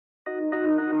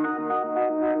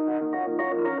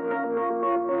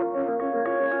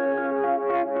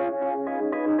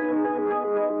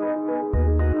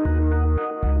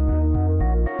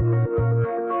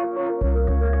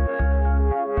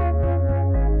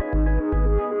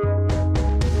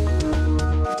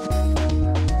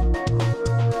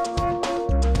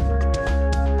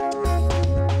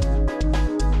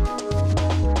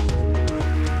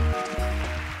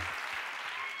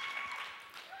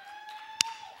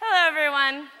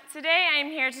everyone. Today I'm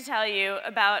here to tell you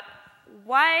about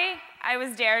why I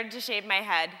was dared to shave my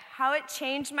head, how it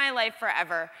changed my life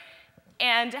forever,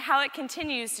 and how it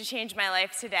continues to change my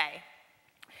life today.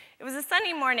 It was a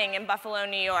sunny morning in Buffalo,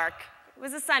 New York. It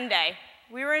was a Sunday.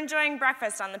 We were enjoying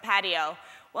breakfast on the patio,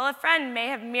 while a friend may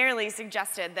have merely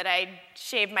suggested that I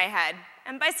shave my head.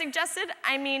 And by suggested,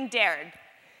 I mean dared.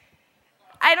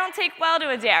 I don't take well to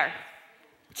a dare.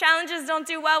 Challenges don't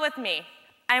do well with me.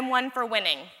 I'm one for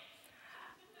winning.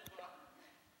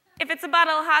 If it's a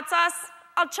bottle of hot sauce,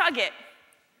 I'll chug it.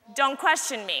 Don't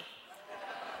question me.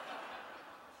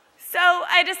 So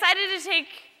I decided to take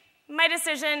my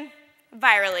decision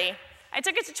virally. I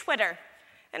took it to Twitter,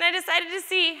 and I decided to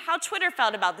see how Twitter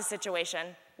felt about the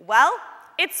situation. Well,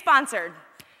 it's sponsored.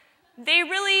 They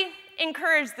really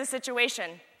encouraged the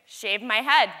situation. Shave my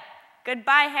head.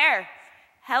 Goodbye hair.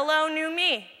 Hello, new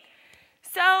me.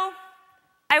 So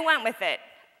I went with it.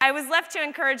 I was left to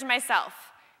encourage myself.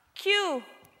 Cue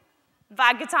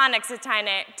vodka tonics at 10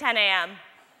 a.m.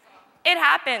 It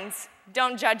happens.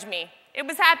 Don't judge me. It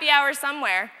was happy hour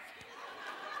somewhere.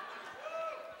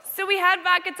 So we had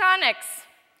vodka tonics.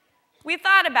 We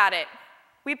thought about it.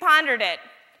 We pondered it.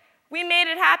 We made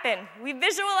it happen. We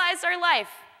visualized our life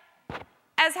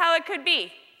as how it could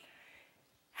be.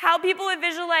 How people would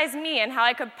visualize me and how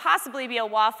I could possibly be a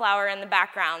wallflower in the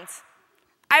background.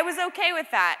 I was okay with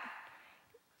that.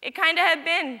 It kind of had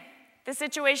been the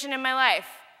situation in my life.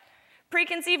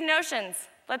 Preconceived notions,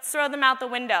 let's throw them out the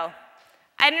window.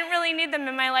 I didn't really need them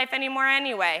in my life anymore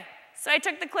anyway, so I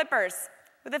took the clippers.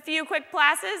 With a few quick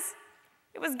passes,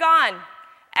 it was gone.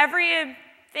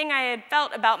 Everything I had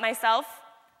felt about myself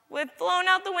was flown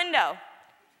out the window.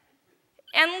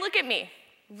 And look at me.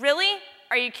 Really?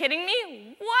 Are you kidding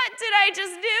me? What did I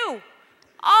just do?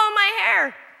 All my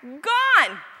hair,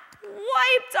 gone.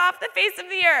 Wiped off the face of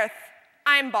the earth.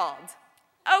 I'm bald.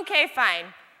 Okay, fine.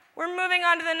 We're moving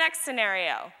on to the next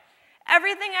scenario.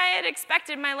 Everything I had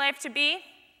expected my life to be,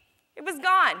 it was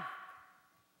gone.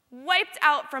 Wiped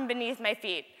out from beneath my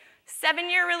feet.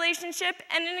 7-year relationship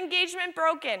and an engagement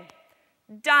broken.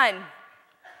 Done.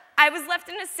 I was left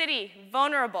in a city,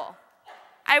 vulnerable.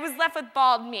 I was left with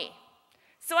bald me.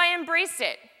 So I embraced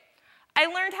it. I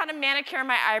learned how to manicure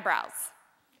my eyebrows.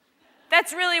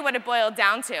 That's really what it boiled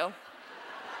down to.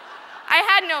 I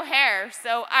had no hair,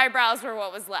 so eyebrows were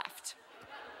what was left.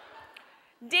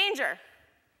 Danger.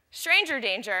 Stranger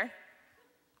danger.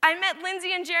 I met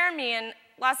Lindsay and Jeremy in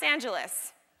Los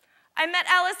Angeles. I met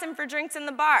Allison for drinks in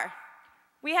the bar.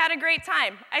 We had a great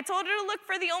time. I told her to look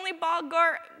for the only bald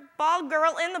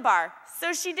girl in the bar,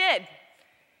 so she did.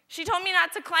 She told me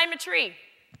not to climb a tree,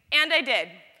 and I did.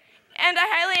 And I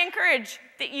highly encourage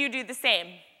that you do the same.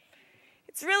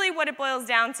 It's really what it boils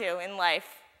down to in life.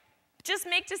 Just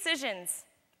make decisions.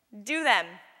 Do them.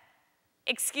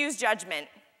 Excuse judgment.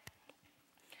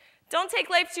 Don't take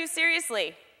life too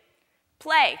seriously.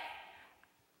 Play.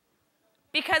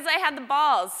 Because I had the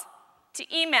balls to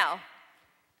email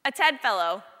a TED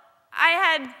fellow, I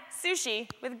had sushi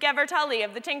with Gever Tully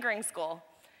of the Tinkering School.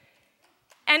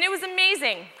 And it was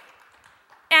amazing.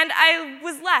 And I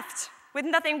was left with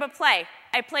nothing but play.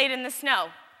 I played in the snow.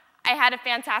 I had a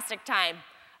fantastic time.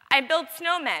 I built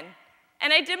snowmen,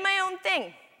 and I did my own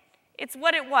thing. It's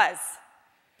what it was.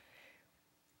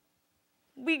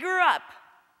 We grew up.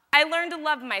 I learned to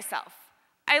love myself.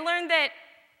 I learned that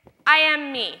I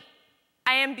am me.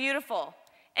 I am beautiful.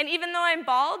 And even though I'm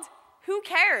bald, who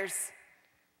cares?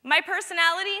 My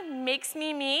personality makes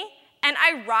me me, and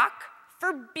I rock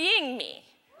for being me.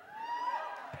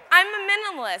 I'm a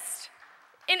minimalist.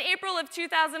 In April of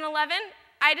 2011,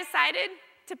 I decided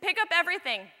to pick up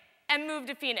everything and move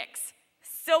to Phoenix.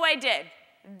 So I did.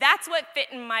 That's what fit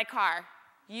in my car.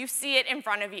 You see it in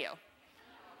front of you.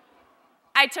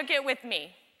 I took it with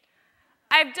me.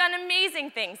 I've done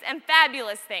amazing things and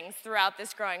fabulous things throughout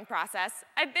this growing process.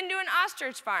 I've been to an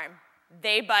ostrich farm.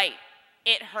 They bite.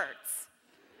 It hurts.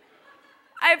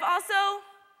 I've also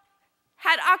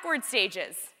had awkward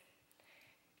stages.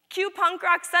 Cue Punk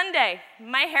Rock Sunday.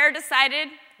 My hair decided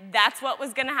that's what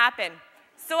was going to happen.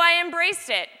 So I embraced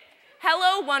it.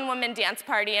 Hello, one-woman dance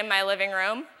party in my living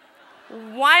room.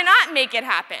 Why not make it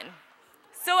happen?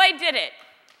 So I did it.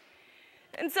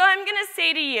 And so I'm going to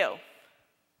say to you,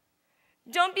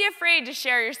 don't be afraid to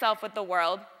share yourself with the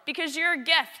world because you're a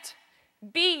gift.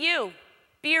 Be you,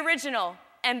 be original,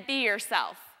 and be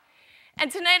yourself.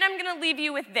 And tonight I'm going to leave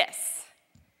you with this.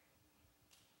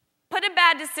 Put a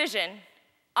bad decision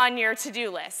on your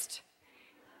to-do list.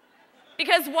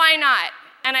 Because why not?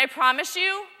 And I promise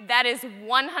you, that is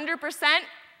 100%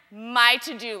 my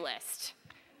to-do list.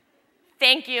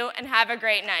 Thank you, and have a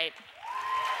great night.